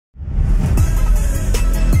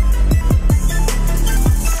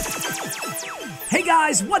Hey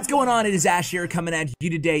guys, what's going on? It is Ash here coming at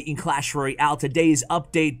you today in Clash Royale. Today's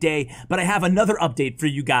update day, but I have another update for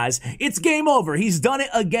you guys. It's game over. He's done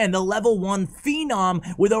it again. The level 1 Phenom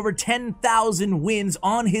with over 10,000 wins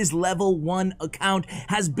on his level 1 account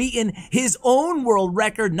has beaten his own world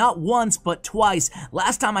record not once but twice.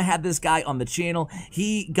 Last time I had this guy on the channel,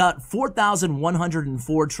 he got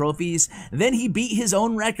 4,104 trophies. Then he beat his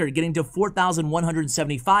own record, getting to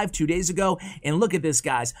 4,175 2 days ago. And look at this,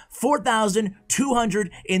 guys. 4,207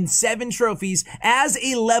 trophies as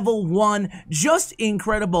a level 1. Just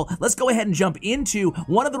incredible. Let's go ahead and jump into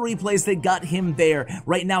one of the replays that got him there.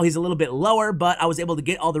 Right now, he's a little bit lower, but I was able to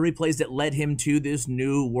get all the replays that led him to this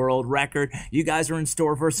new world record. You guys are in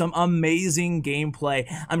store for some amazing gameplay.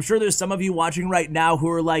 I'm sure there's some of you watching right now who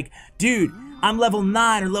are like, dude, I'm level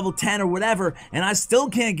 9 or level 10 or whatever, and I still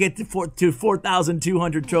can't get to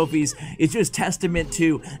 4,200 trophies. It's just testament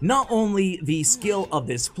to not only the skill of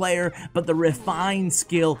this player, but the refined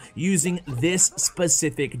skill using this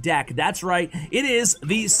specific deck. That's right, it is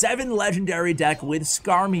the 7 legendary deck with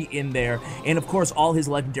Skarmy in there, and of course all his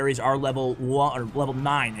legendaries are level 1 or level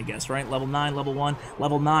 9, I guess, right? Level 9, level 1,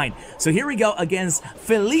 level 9. So here we go against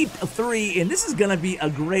Philippe 3, and this is gonna be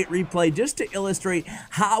a great replay just to illustrate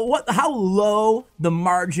how low the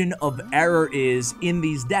margin of error is in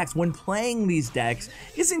these decks. When playing these decks,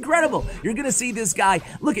 it's incredible. You're gonna see this guy,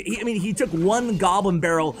 look at, he took one goblin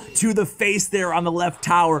barrel to the face there on the left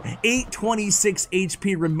tower, 826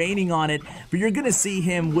 HP remaining on it, but you're gonna see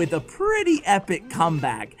him with a pretty epic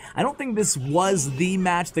comeback. I don't think this was the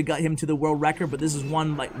match that got him to the world record, but this is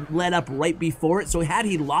one like led up right before it, so had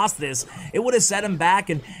he lost this, it would have set him back,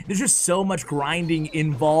 and there's just so much grinding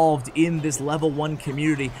involved in this level 1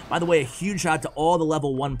 community. By the way, a huge shout out to all the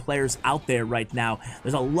level 1 players out there right now.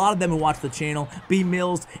 There's a lot of them who watch the channel. B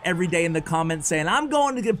Mills every day in the comments saying, I'm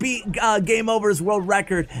going to beat Game Over's world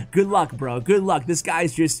record. Good luck, bro. Good luck. This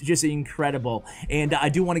guy's just incredible. And I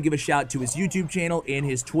do want to give a shout to his YouTube channel and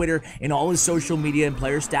his Twitter and all his social media and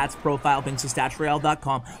player stats profile, thanks to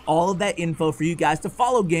statsroyale.com. All of that info for you guys to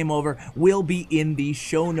follow Game Over will be in the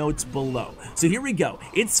show notes below. So here we go.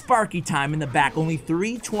 It's Sparky time in the back. Only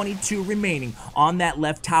 322 remaining on that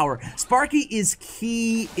left tower. Sparky is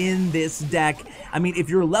key in this deck. I mean, if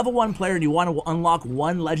you're a level 1 player and you want to unlock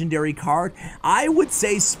one legendary card, I would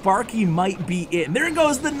say Sparky might be it. And there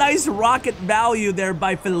goes the nice rocket value there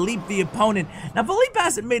by Philippe, the opponent. Now, Philippe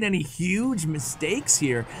hasn't made any huge mistakes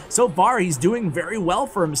here. So far, he's doing very well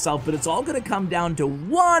for himself, but it's all going to come down to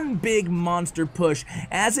one big monster push,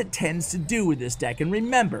 as it tends to do with this deck. And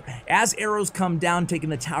remember, as arrows come down, taking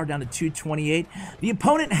the tower down to 228, the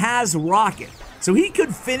opponent has rocket. So he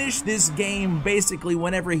could finish this game basically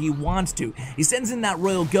whenever he wants to. He sends in that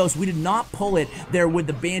Royal Ghost. We did not pull it there with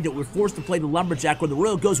the Bandit. We're forced to play the Lumberjack, where the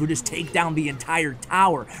Royal Ghost would just take down the entire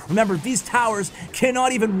tower. Remember, these towers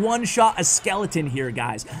cannot even one-shot a skeleton here,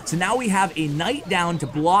 guys. So now we have a Knight down to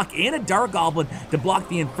block and a Dark Goblin to block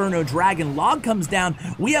the Inferno Dragon. Log comes down.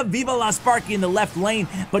 We have Viva La Sparky in the left lane,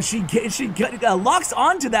 but she locks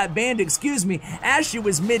onto that Bandit, as she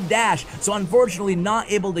was mid-dash. So unfortunately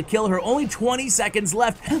not able to kill her. Only 20 seconds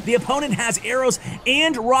left. The opponent has arrows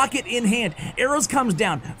and rocket in hand. Arrows comes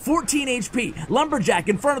down, 14 HP. Lumberjack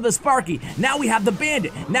in front of the Sparky. Now we have the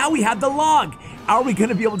Bandit. Now we have the Log. Are we going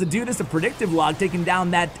to be able to do this? A predictive Log taking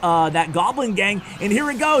down that Goblin gang. And here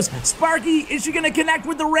it goes. Sparky, is she going to connect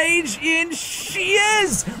with the Rage? And she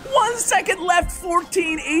is! 1 second left,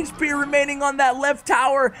 14 HP remaining on that left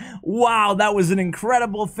tower. Wow, that was an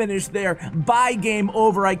incredible finish there by Game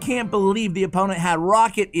Over. I can't believe the opponent had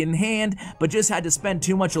rocket in hand, but just had to spend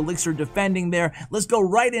too much elixir defending there. Let's go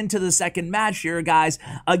right into the second match here, guys,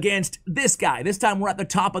 against this guy. This time we're at the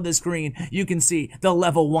top of the screen. You can see the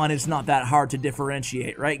level 1 is not that hard to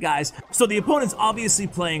differentiate, right, guys? So the opponent's obviously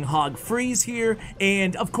playing Hog Freeze here,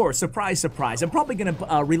 and of course, surprise, surprise, I'm probably going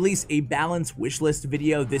to release a balance wishlist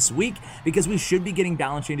video this week, because we should be getting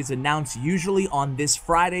balance changes announced usually on this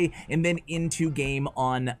Friday and then into game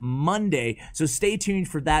on Monday. So stay tuned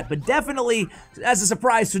for that, but definitely, as a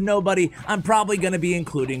surprise to nobody, I'm probably going to be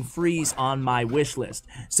including Freeze on my wish list.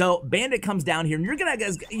 So Bandit comes down here, and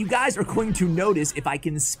you guys are going to notice, if I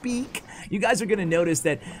can speak, you guys are going to notice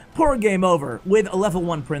that poor Game Over with a level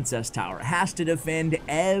 1 Princess Tower has to defend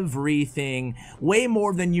everything way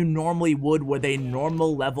more than you normally would with a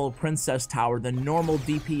normal level Princess Tower, the normal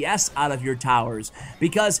DPS out of your towers,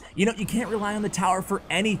 because you can't rely on the tower for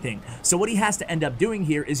anything. So what he has to end up doing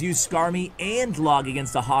here is use Skarmy and Log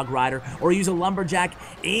against a Hog Rider, or use a Lumberjack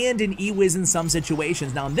and an E-Wiz in some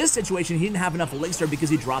situations. Now in this situation, he didn't have enough elixir because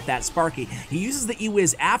he dropped that Sparky. He uses the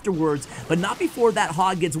E-Wiz afterwards, but not before that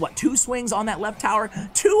Hog gets, what, 2 swings swings on that left tower.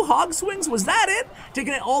 2 hog swings, was that it?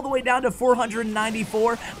 Taking it all the way down to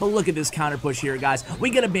 494. But look at this counter push here, guys. We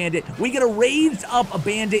get a bandit. We get a raised up a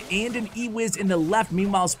bandit and an E-Wiz in the left.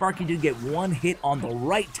 Meanwhile, Sparky did get 1 hit on the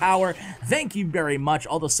right tower. Thank you very much.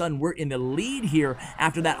 All of a sudden, we're in the lead here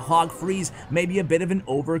after that hog freeze. Maybe a bit of an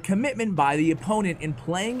overcommitment by the opponent in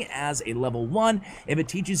playing as a level 1. If it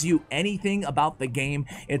teaches you anything about the game,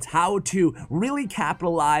 it's how to really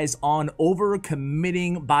capitalize on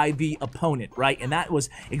overcommitting by the opponent, right? And that was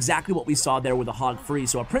exactly what we saw there with the hog freeze.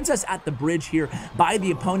 So a princess at the bridge here by the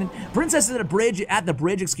opponent. Princess at the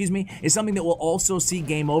bridge, excuse me, is something that we'll also see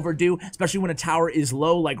game over do, especially when a tower is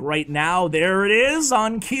low, like right now. There it is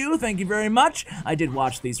on cue. Thank you very much. I did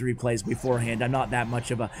watch these replays beforehand. I'm not that much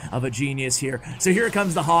of a genius here. So here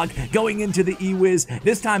comes the hog going into the E-Wiz.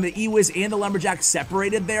 This time the E-Wiz and the lumberjack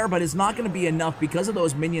separated there, but it's not going to be enough because of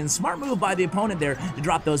those minions. Smart move by the opponent there to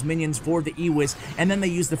drop those minions for the E-Wiz, and then they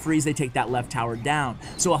use the freeze. They take that left tower down.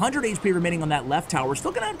 So 100 HP remaining on that left tower. We're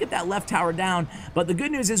still going to get that left tower down, but the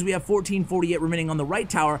good news is we have 1448 remaining on the right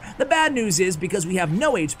tower. The bad news is because we have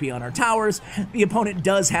no HP on our towers, the opponent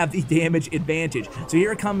does have the damage advantage. So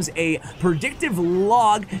here comes a predictive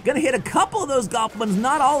log. Gonna hit a couple of those goblins,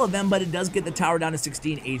 not all of them, but it does get the tower down to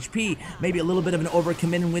 16 HP. Maybe a little bit of an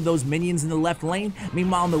overcommitment with those minions in the left lane.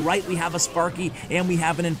 Meanwhile, on the right, we have a Sparky and we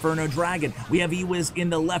have an Inferno Dragon. We have E-Wiz in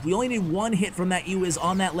the left. We only need 1 hit from that E-Wiz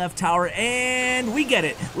on that left tower, and we get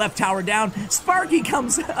it. Left tower down. Sparky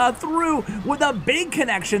comes through with a big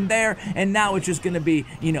connection there, and now it's just gonna be,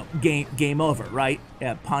 you know, game over, right?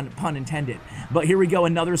 Yeah, pun intended. But here we go,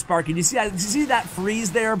 another Sparky. You see that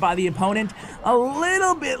freeze there by the opponent? A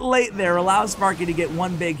little bit late there, allows Sparky to get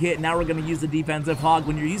 1 big hit. Now we're going to use the defensive hog.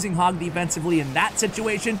 When you're using hog defensively in that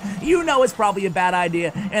situation, you know it's probably a bad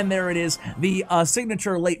idea. And there it is, the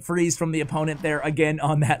signature late freeze from the opponent there again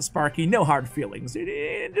on that Sparky. No hard feelings,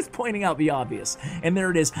 just pointing out the obvious. And there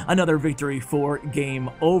it is, another victory for game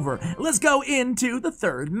over. Let's go into the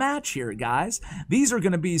 3rd match here, guys. These are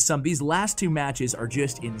going to be these last 2 matches are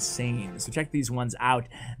just insane. So check these ones out.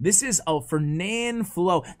 This is Fernan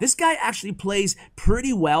Flo. This guy actually plays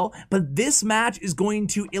pretty well, but this match is going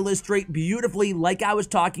to illustrate beautifully, like I was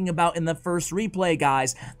talking about in the first replay,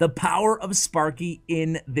 guys, the power of Sparky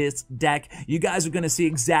in this deck. You guys are going to see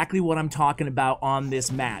exactly what I'm talking about on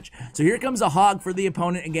this match. So here comes a hog for the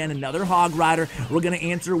opponent. Again, another hog rider. We're going to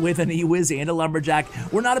answer with an E-Wiz and a lumberjack.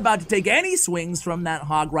 We're not about to take any swings from that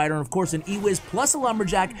hog rider. And of course, an E-Wiz plus a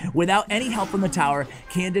lumberjack without any help from the tower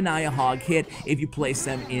can deny a hog hit if you place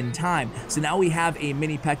them in time. So now we have a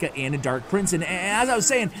mini P.E.K.K.A and a Dark Prince, and as I was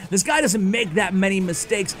saying, this guy doesn't make that many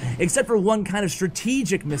mistakes except for one kind of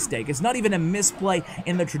strategic mistake. It's not even a misplay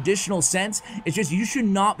in the traditional sense. It's just you should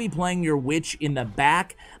not be playing your witch in the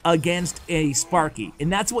back against a Sparky,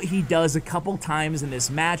 and that's what he does a couple times in this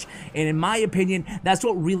match, and in my opinion, that's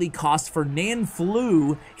what really cost Fernan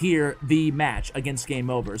Flo here the match against game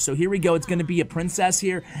over. So here we go. It's going to be a princess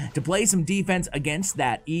here to play some defense against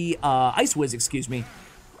that Ice Wiz, excuse me.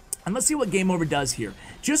 And let's see what game over does here.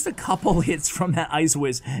 Just a couple hits from that Ice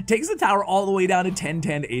Wiz takes the tower all the way down to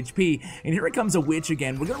 1010 HP. And here it comes a witch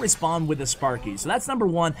again. We're going to respond with a Sparky. So that's number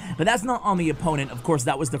 1, but that's not on the opponent. Of course,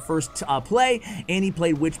 that was the first play, and he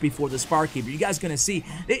played witch before the Sparky. But you guys going to see,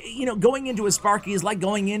 you know, going into a Sparky is like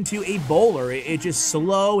going into a bowler. It's just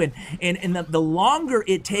slow, and the longer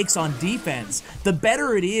it takes on defense, the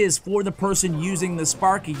better it is for the person using the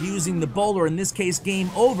Sparky, using the bowler, in this case,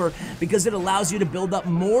 game over, because it allows you to build up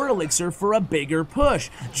more elixir for a bigger push.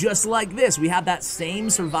 Just like this, we have that same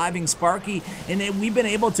surviving Sparky, and then we've been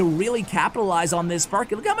able to really capitalize on this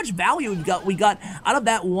Sparky. Look how much value we got out of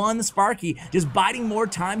that one Sparky, just biding more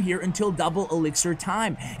time here until double elixir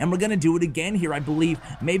time. And we're gonna do it again here, I believe.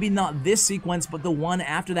 Maybe not this sequence, but the one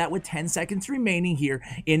after that with 10 seconds remaining here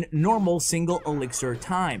in normal single elixir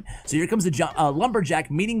time. So here comes the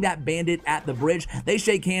lumberjack meeting that bandit at the bridge. They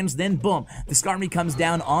shake hands, then boom, the Skarmy comes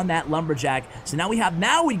down on that lumberjack. So now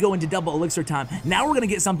we go into double elixir time. Now we're gonna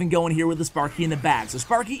get something going here with the Sparky in the back. So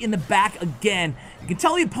Sparky in the back again. You can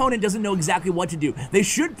tell the opponent doesn't know exactly what to do. They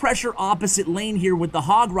should pressure opposite lane here with the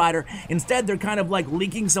Hog Rider. Instead, they're kind of like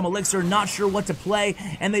leaking some elixir, not sure what to play,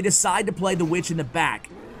 and they decide to play the witch in the back.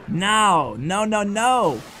 No.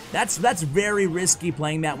 That's very risky,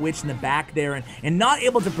 playing that witch in the back there and not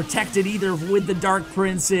able to protect it either with the Dark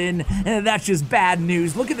Prince in, and that's just bad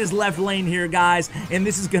news. Look at this left lane here, guys, and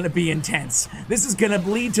this is going to be intense. This is going to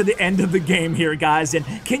lead to the end of the game here, guys, and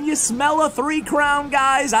can you smell a 3 crown,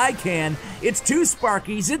 guys? I can. It's 2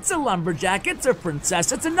 Sparkies, it's a Lumberjack, it's a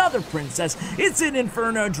Princess, it's another Princess, it's an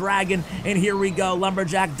Inferno Dragon, and here we go.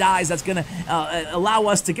 Lumberjack dies. That's gonna allow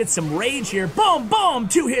us to get some rage here. Boom, boom,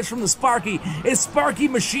 2 hits from the Sparky. It's Sparky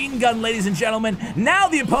Machine Gun, ladies and gentlemen. Now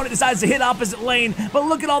the opponent decides to hit opposite lane, but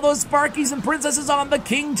look at all those Sparkies and Princesses on the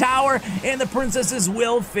King Tower, and the Princesses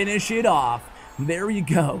will finish it off. There you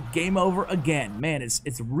go. Game over again. Man, it's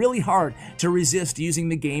really hard to resist using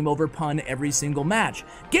the game over pun every single match.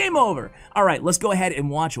 Game over. All right, let's go ahead and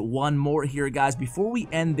watch one more here, guys. Before we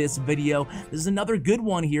end this video, this is another good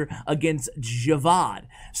one here against Javad.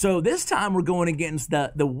 So this time we're going against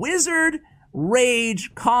the Wizard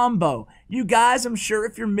Rage combo. You guys, I'm sure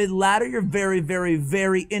if you're mid-ladder, you're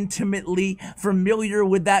very intimately familiar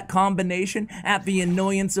with that combination, at the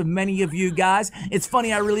annoyance of many of you guys. It's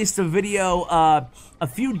funny, I released a video a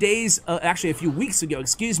few weeks ago,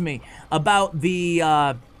 excuse me, about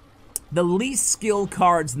the least skill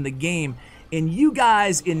cards in the game. And you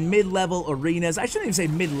guys in mid-level arenas, I shouldn't even say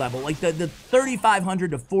mid-level, like the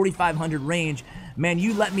 3,500 to 4,500 range, man,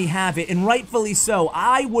 you let me have it, and rightfully so.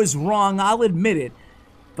 I was wrong, I'll admit it,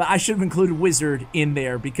 but I should have included Wizard in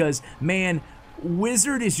there because, man,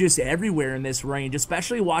 Wizard is just everywhere in this range,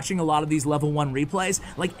 especially watching a lot of these level 1 replays.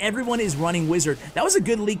 Like, everyone is running Wizard. That was a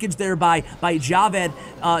good leakage there by Javed,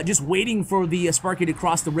 just waiting for the Sparky to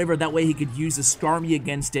cross the river. That way he could use a Skarmy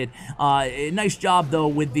against it. Nice job, though,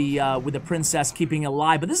 with the Princess keeping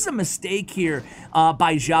alive. But this is a mistake here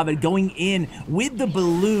by Javed going in with the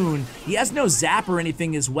balloon. He has no zap or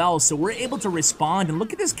anything as well, so we're able to respond. And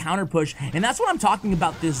look at this counter push. And that's what I'm talking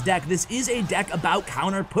about this deck. This is a deck about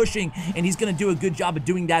counter pushing, and he's going to do a good job of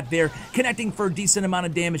doing that there, connecting for a decent amount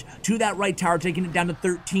of damage to that right tower, taking it down to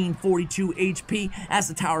 1342 HP as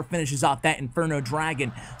the tower finishes off that Inferno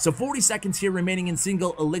Dragon. So 40 seconds here remaining in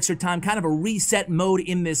single elixir time, kind of a reset mode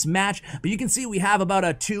in this match, but you can see we have about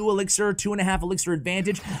a 2.5 elixir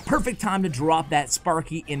advantage. Perfect time to drop that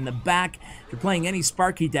Sparky in the back. If you're playing any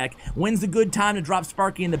Sparky deck, when's the good time to drop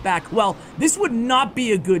Sparky in the back? Well, this would not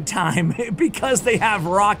be a good time because they have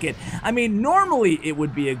Rocket. I mean, normally it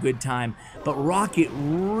would be a good time, but Rocket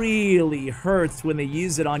really hurts when they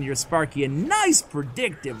use it on your Sparky. A nice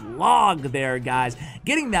predictive log there, guys.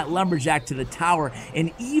 Getting that Lumberjack to the tower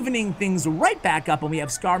and evening things right back up when we have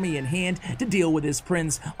Skarmy in hand to deal with his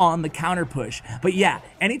Prince on the counter push. But yeah,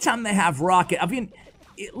 anytime they have Rocket, I mean,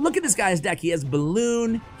 look at this guy's deck. He has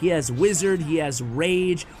Balloon, he has Wizard, he has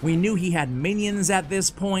Rage. We knew he had minions at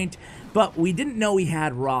this point, but we didn't know he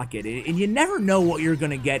had Rocket, and you never know what you're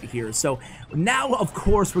going to get here. So now, of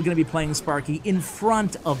course, we're going to be playing Sparky in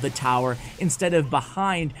front of the tower instead of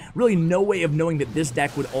behind. Really no way of knowing that this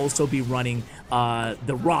deck would also be running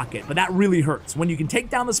the Rocket, but that really hurts when you can take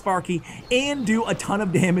down the Sparky and do a ton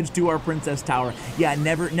of damage to our Princess Tower. Yeah,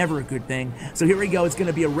 never a good thing. So here we go. It's going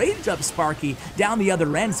to be a raged up Sparky down the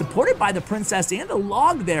other end, supported by the Princess and the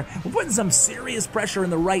log there. We're putting some serious pressure in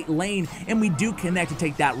the right lane, and we do connect to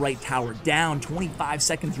take that right tower down. 25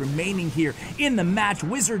 seconds remaining here in the match.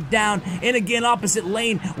 Wizard down, and again, opposite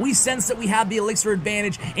lane. We sense that we have the elixir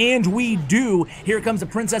advantage, and we do. Here comes the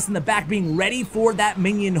Princess in the back being ready for that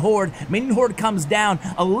minion horde. Minion horde comes down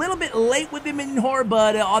a little bit late with the minion horde,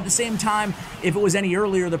 but at the same time, if it was any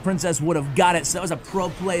earlier, the Princess would have got it. So that was a pro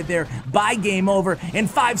play there by Game Over, and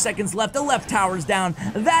 5 seconds left. The left tower's down.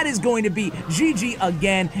 That is going to be GG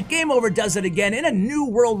again. Game Over does it again in a new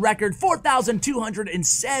world record,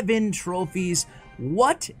 4,207 trophies.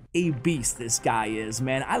 What a beast this guy is,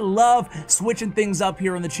 man. I love switching things up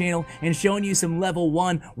here on the channel and showing you some level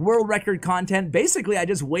 1 world record content. Basically, I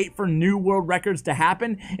just wait for new world records to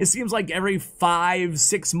happen. It seems like every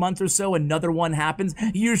 5-6 months or so, another one happens,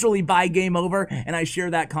 usually by Game Over, and I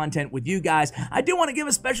share that content with you guys. I do want to give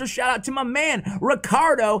a special shout out to my man,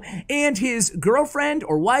 Ricardo, and his girlfriend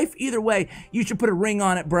or wife. Either way, you should put a ring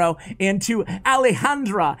on it, bro. And to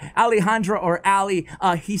Alejandra or Ali,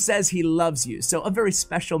 he says he loves you. So a very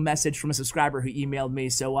special message from a subscriber who emailed me.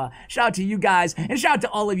 So shout out to you guys, and shout out to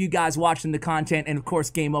all of you guys watching the content, and of course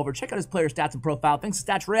Game Over. Check out his player stats and profile. Thanks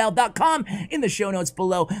to statsroyale.com in the show notes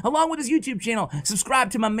below, along with his YouTube channel. Subscribe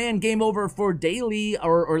to my man Game Over for daily,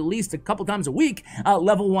 or at least a couple times a week,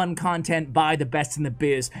 level 1 content by the best in the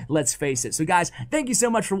biz. Let's face it. So guys, thank you so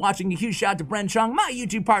much for watching. A huge shout out to Bren Chung, my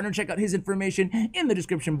YouTube partner. Check out his information in the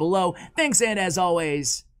description below. Thanks, and as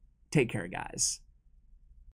always, take care, guys.